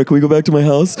camera. Can we go back to my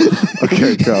house?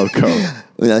 Okay, go.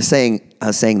 I was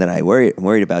saying that I'm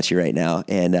worried about you right now,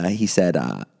 and he said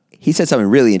something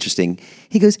really interesting.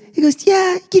 He goes,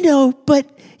 yeah,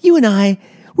 but you and I,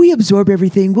 we absorb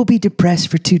everything. We'll be depressed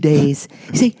for 2 days.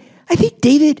 He said, I think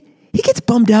David, he gets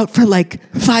bummed out for like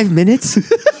 5 minutes.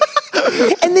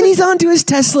 And then he's on to his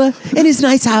Tesla and his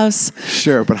nice house.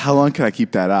 Sure, but how long can I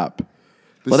keep that up?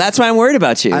 Well, that's why I'm worried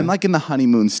about you. I'm like in the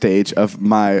honeymoon stage of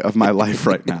my life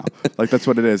right now. Like that's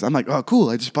what it is. I'm like, oh, cool.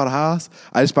 I just bought a house.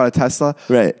 I just bought a Tesla.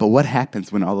 Right. But what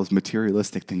happens when all those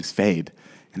materialistic things fade,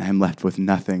 and I'm left with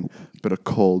nothing but a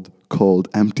cold,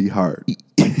 empty heart?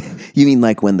 You mean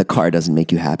like when the car doesn't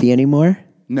make you happy anymore?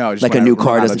 No, just like when a new I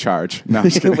car run doesn't out of charge. No,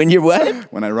 just when you're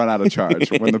what? When I run out of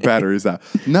charge, when the battery's out.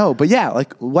 No, but yeah,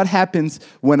 like what happens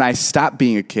when I stop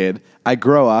being a kid? I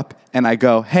grow up and I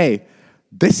go, hey.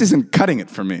 this isn't cutting it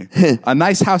for me. A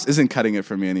nice house isn't cutting it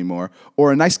for me anymore,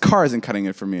 or a nice car isn't cutting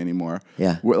it for me anymore.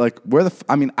 Yeah.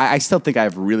 I still think I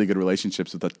have really good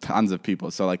relationships with tons of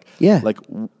people. So like, yeah. Like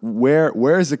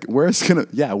where's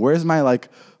my like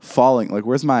falling? Like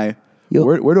where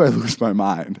do I lose my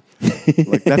mind?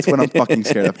 Like that's what I'm fucking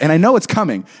scared of. And I know it's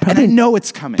coming.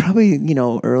 Probably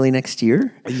early next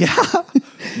year. Yeah.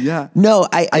 Yeah. No,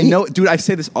 I know, dude, I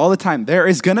say this all the time. There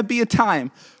is going to be a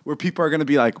time where people are going to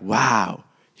be like, wow,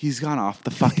 he's gone off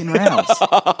the fucking rails.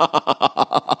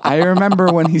 I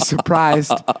remember when he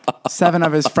surprised 7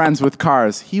 of his friends with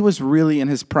cars. He was really in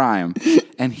his prime.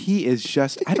 And he is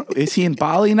just, is he in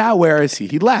Bali now? Where is he?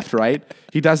 He left, right?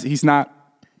 He's not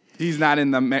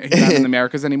in the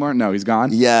Americas anymore? No, he's gone?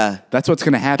 Yeah. That's what's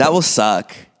going to happen. That will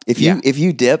suck. If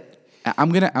you dip,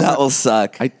 that will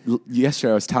suck.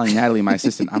 Yesterday I was telling Natalie, my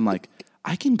assistant, I'm like,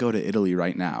 I can go to Italy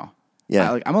right now.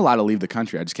 Yeah. I'm allowed to leave the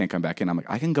country. I just can't come back in. I'm like,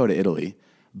 I can go to Italy,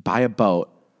 buy a boat,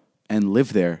 and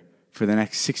live there for the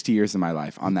next 60 years of my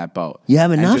life on that boat. You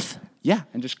have enough?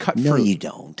 And just cut fruit. No, you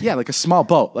don't. Yeah, like a small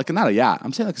boat. Like not a yacht.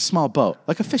 I'm saying like a small boat,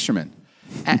 like a fisherman.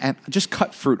 and just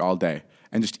cut fruit all day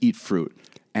and just eat fruit.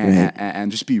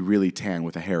 And just be really tan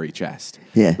with a hairy chest.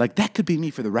 Yeah. Like that could be me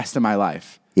for the rest of my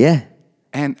life. Yeah.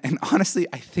 And honestly,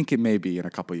 I think it may be in a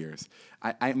couple years.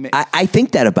 I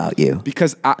think that about you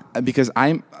because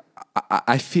I'm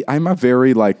a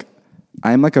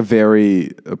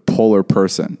very polar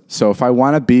person. So if I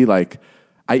want to be like,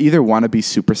 I either want to be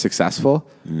super successful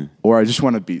or I just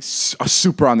want to be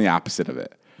super on the opposite of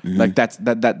it. Mm-hmm. Like that's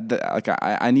like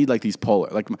I need like these polar.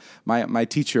 Like my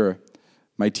teacher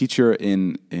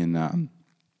in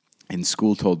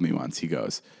school told me once. He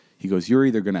goes, you're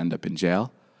either going to end up in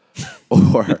jail.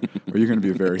 or you're going to be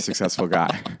a very successful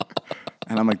guy.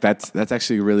 And I'm like, that's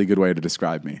actually a really good way to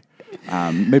describe me.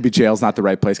 Maybe jail's not the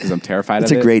right place because I'm terrified of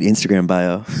it. That's a great Instagram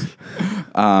bio.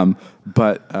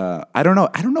 But I don't know.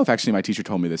 I don't know if actually my teacher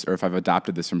told me this or if I've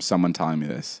adopted this from someone telling me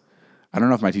this. I don't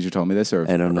know if my teacher told me this or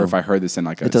if I heard this in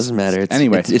like a... It doesn't matter.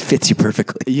 Anyway. It fits you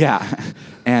perfectly. Yeah.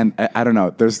 And I don't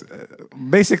know. There's...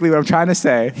 Basically, what I'm trying to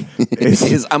say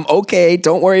is I'm okay.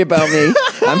 Don't worry about me.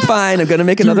 I'm fine. I'm going to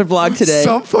make another vlog today.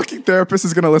 Some fucking therapist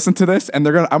is going to listen to this, and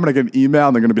I'm going to get an email,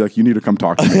 and they're going to be like, "You need to come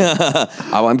talk to me."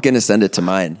 I'm going to send it to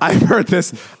mine. I've heard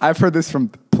this from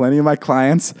plenty of my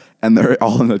clients, and they're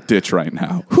all in the ditch right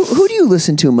now. Who do you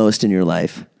listen to most in your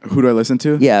life? Who do I listen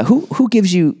to? Yeah. Who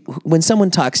gives you when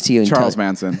someone talks to you? And Charles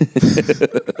Manson.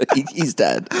 He's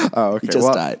dead. Oh, okay. He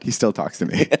just died. He still talks to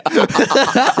me.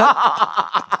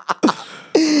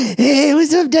 Hey,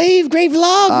 what's up, Dave? Great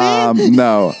vlog, man.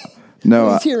 No.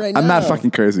 He's here right I'm now. not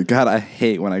fucking crazy. God, I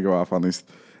hate when I go off on these.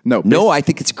 No, I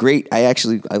think it's great. I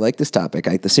like this topic.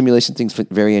 The simulation thing's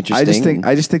very interesting.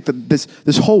 I just think that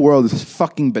this whole world is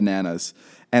fucking bananas,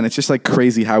 and it's just like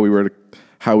crazy how we were.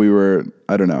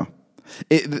 I don't know.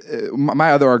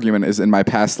 My other argument is in my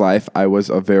past life, I was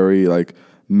a very like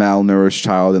malnourished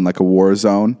child in like a war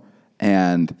zone,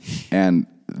 and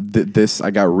this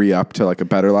I got re-upped to like a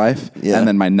better life, and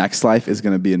then my next life is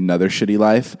going to be another shitty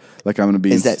life. Like I'm going to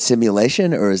be. Is that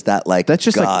simulation or is that like that's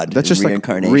just God? That's just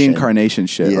reincarnation? Like reincarnation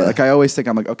shit. Yeah. Like I always think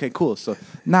I'm like, okay, cool. So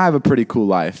now I have a pretty cool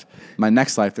life. My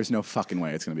next life, there's no fucking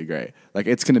way it's going to be great. Like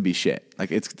it's going to be shit.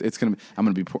 Like it's going to be. I'm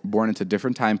going to be born into a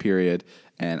different time period,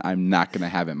 and I'm not going to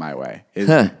have it my way.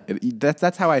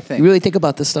 That's how I think. You really think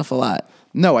about this stuff a lot.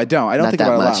 No, I don't. I don't Not think that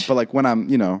about it a lot. much. But like when I'm,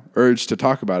 urged to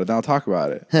talk about it, then I'll talk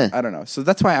about it. I don't know. So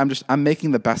that's why I'm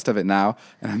making the best of it now,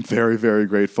 and I'm very, very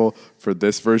grateful for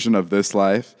this version of this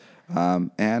life.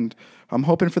 And I'm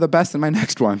hoping for the best in my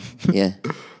next one. Yeah.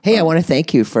 Hey, I want to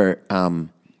thank you for,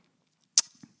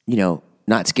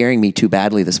 not scaring me too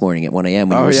badly this morning at 1 a.m.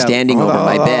 when you were standing over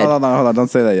my bed. Hold on. Don't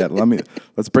say that yet.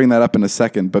 Let's bring that up in a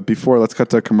second. But before, let's cut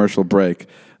to a commercial break.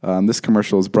 This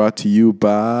commercial is brought to you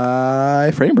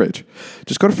by FrameBridge.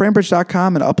 Just go to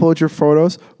framebridge.com and upload your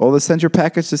photos, or they'll send your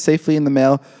package to safely in the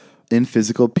mail in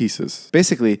physical pieces.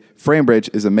 Basically,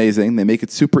 FrameBridge is amazing. They make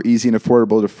it super easy and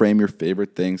affordable to frame your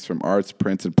favorite things, from arts,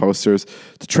 prints, and posters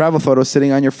to travel photos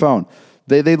sitting on your phone.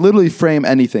 They literally frame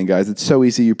anything, guys. It's so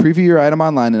easy. You preview your item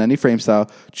online in any frame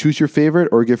style, choose your favorite,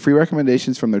 or get free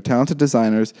recommendations from their talented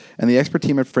designers, and the expert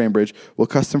team at FrameBridge will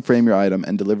custom frame your item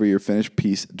and deliver your finished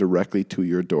piece directly to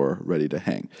your door, ready to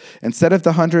hang. Instead of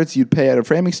the hundreds you'd pay at a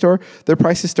framing store, their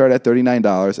prices start at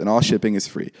 $39, and all shipping is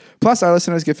free. Plus, our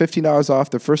listeners get $15 off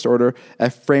their first order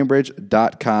at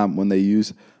framebridge.com when they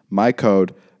use my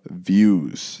code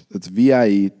VIEWS. That's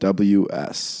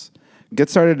VIEWS. Get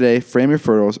started today, frame your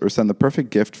photos, or send the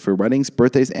perfect gift for weddings,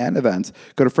 birthdays, and events.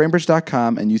 Go to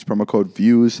framebridge.com and use promo code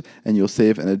VIEWS, and you'll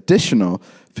save an additional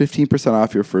 15%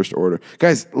 off your first order.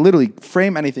 Guys, literally,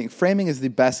 frame anything. Framing is the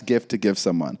best gift to give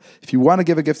someone. If you want to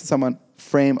give a gift to someone,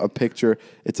 frame a picture.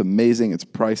 It's amazing. It's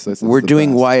priceless. We're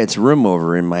doing Wyatt's room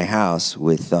over in my house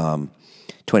with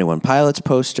 21 Pilots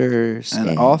posters.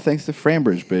 And all thanks to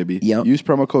Framebridge, baby. Yep. Use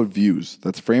promo code VIEWS.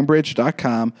 That's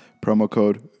framebridge.com, promo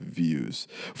code VIEWS.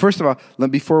 First of all,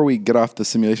 before we get off the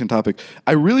simulation topic,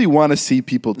 I really want to see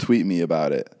people tweet me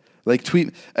about it. Like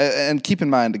tweet, and keep in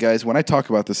mind, guys, when I talk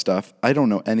about this stuff, I don't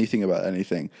know anything about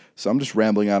anything. So I'm just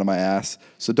rambling out of my ass.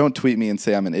 So don't tweet me and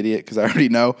say I'm an idiot, because I already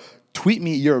know. Tweet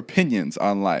me your opinions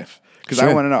on life, because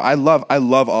I want to know. I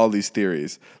love all these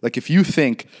theories. Like if you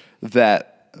think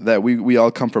that we all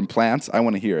come from plants, I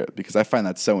want to hear it, because I find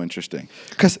that so interesting.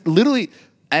 Because literally,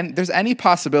 and there's any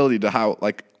possibility to how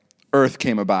like Earth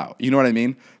came about. You know what I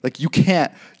mean? Like you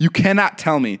cannot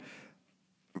tell me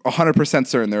 100%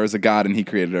 certain there is a God and he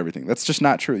created everything. That's just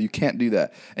not true. You can't do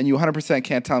that. And you 100%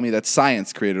 can't tell me that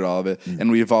science created all of it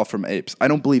and we evolved from apes. I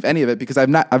don't believe any of it, because I've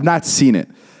not seen it.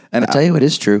 And I'll tell you what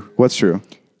is true. What's true?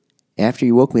 After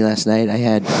you woke me last night, I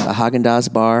had a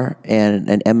Haagen-Dazs bar and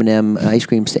an M&M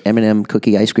M&M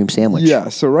cookie ice cream sandwich. Yeah.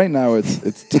 So right now it's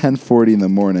 10:40 in the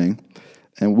morning,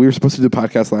 and we were supposed to do a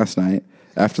podcast last night.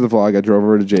 After the vlog, I drove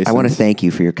over to Jason. I want to thank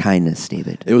you for your kindness,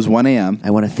 David. It was 1 a.m.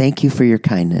 I want to thank you for your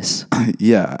kindness.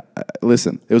 Yeah.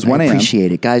 Listen, it was 1 a.m. I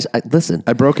appreciate it. Guys, listen.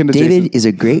 I broke into David Jason. is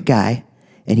a great guy,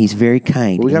 and he's very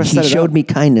kind. Well, we gotta set he it showed up. me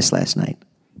kindness last night.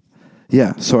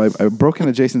 Yeah. So I broke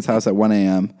into Jason's house at 1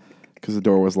 a.m. because the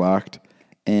door was locked.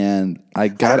 And I I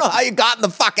don't know how you got in the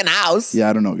fucking house. Yeah,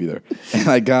 I don't know either. And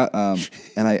I got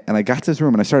I got to his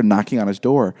room and I started knocking on his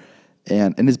door,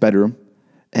 and in his bedroom,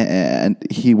 and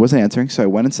he wasn't answering. So I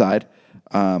went inside.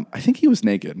 I think he was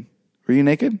naked. Were you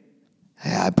naked?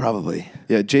 Yeah, probably.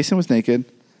 Yeah, Jason was naked.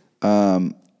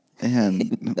 And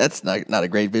That's not a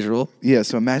great visual. yeah,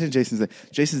 so imagine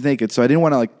Jason's naked. So I didn't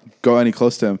want to like go any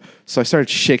close to him. So I started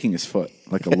shaking his foot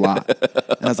like a lot.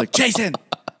 And I was like, Jason.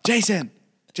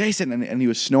 And he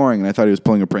was snoring, and I thought he was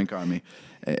pulling a prank on me.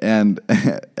 And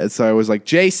so I was like,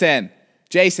 Jason,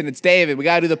 it's David. We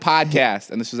got to do the podcast.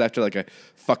 And this was after like I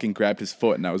fucking grabbed his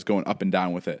foot, and I was going up and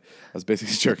down with it. I was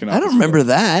basically jerking off. I don't remember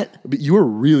that. But you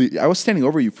were I was standing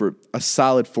over you for a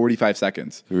solid 45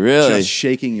 seconds. Really? Just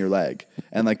shaking your leg.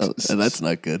 And like, That's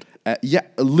not good. yeah,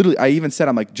 literally, I even said,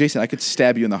 I'm like, Jason, I could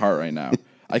stab you in the heart right now.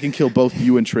 I can kill both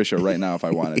you and Trisha right now if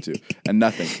I wanted to. And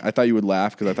nothing. I thought you would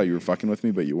laugh because I thought you were fucking with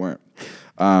me, but you weren't.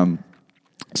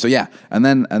 So yeah, and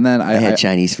then I had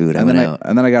Chinese food. And then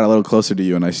I got a little closer to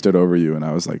you, and I stood over you, and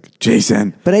I was like,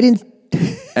 Jason. But I didn't.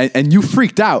 and you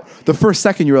freaked out. The first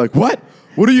second, you were like, what?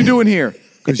 What are you doing here?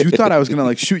 Because you thought I was going to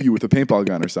like shoot you with a paintball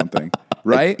gun or something,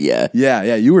 right? Yeah.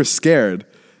 Yeah. You were scared.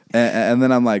 And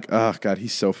then I'm like, oh God,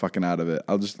 he's so fucking out of it.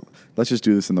 Let's just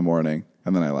do this in the morning.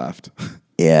 And then I left.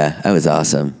 Yeah, that was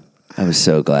awesome. I was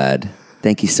so glad.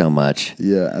 Thank you so much.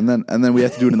 Yeah. And then we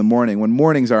have to do it in the morning when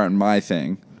mornings aren't my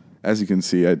thing. As you can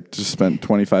see, I just spent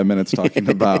 25 minutes talking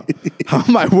about how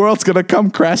my world's going to come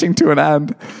crashing to an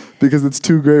end because it's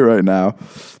too great right now.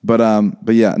 But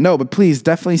yeah, no, but please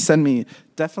definitely send me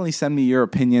your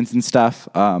opinions and stuff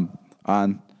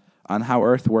on how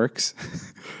Earth works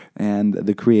and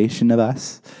the creation of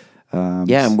us.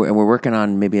 Yeah, and we're working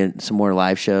on maybe some more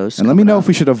live shows. And let me know if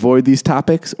we should avoid these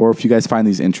topics or if you guys find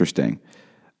these interesting.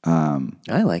 I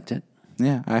liked it.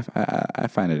 Yeah, I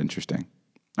find it interesting.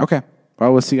 Okay.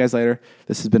 Well, we'll see you guys later.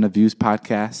 This has been a Views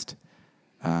podcast.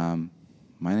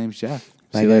 My name's Jeff.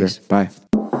 See you later. Bye.